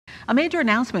A major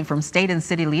announcement from state and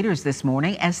city leaders this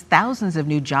morning as thousands of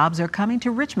new jobs are coming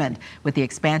to Richmond with the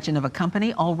expansion of a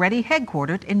company already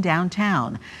headquartered in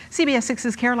downtown. CBS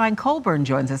 6's Caroline Colburn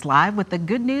joins us live with the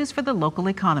good news for the local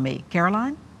economy.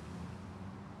 Caroline?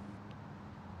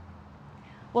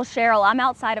 Well, Cheryl, I'm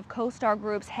outside of CoStar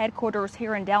Group's headquarters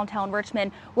here in downtown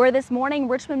Richmond, where this morning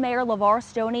Richmond Mayor LeVar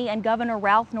Stoney and Governor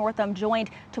Ralph Northam joined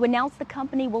to announce the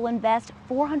company will invest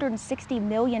 $460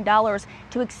 million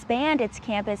to expand its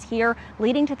campus here,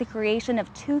 leading to the creation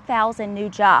of 2,000 new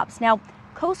jobs. Now,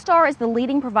 CoStar is the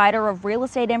leading provider of real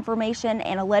estate information,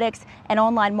 analytics, and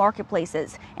online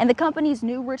marketplaces. And the company's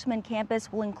new Richmond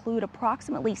campus will include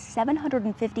approximately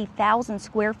 750,000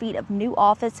 square feet of new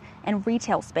office and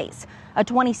retail space. A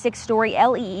 26-story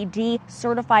LEED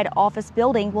certified office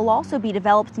building will also be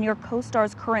developed near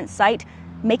CoStar's current site,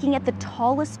 making it the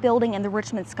tallest building in the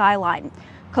Richmond skyline.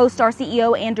 CoStar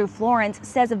CEO Andrew Florence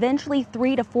says eventually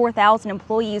 3,000 to 4,000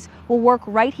 employees will work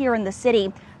right here in the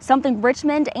city, something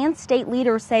Richmond and state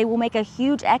leaders say will make a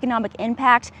huge economic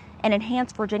impact and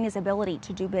enhance Virginia's ability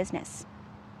to do business.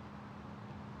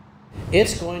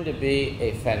 It's going to be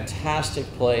a fantastic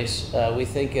place. We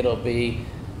think it'll be,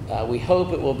 we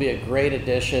hope it will be a great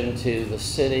addition to the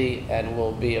city and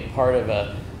will be a part of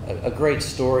a great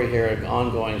story here, an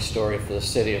ongoing story for the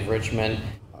city of Richmond.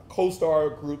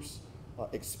 CoStar Group's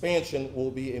expansion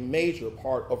will be a major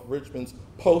part of Richmond's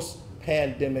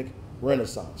post-pandemic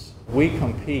renaissance. We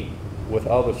compete with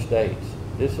other states.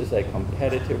 This is a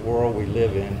competitive world we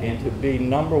live in, and to be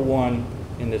number one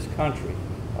in this country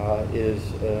is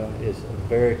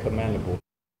very commendable.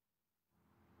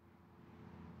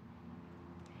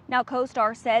 Now,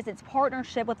 CoStar says its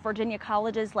partnership with Virginia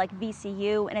colleges like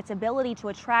VCU and its ability to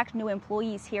attract new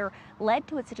employees here led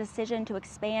to its decision to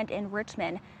expand in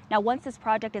Richmond. Now, once this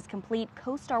project is complete,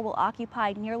 CoStar will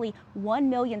occupy nearly 1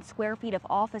 million square feet of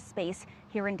office space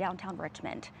here in downtown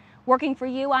Richmond. Working for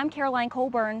you, I'm Caroline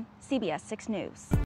Colburn, CBS 6 News.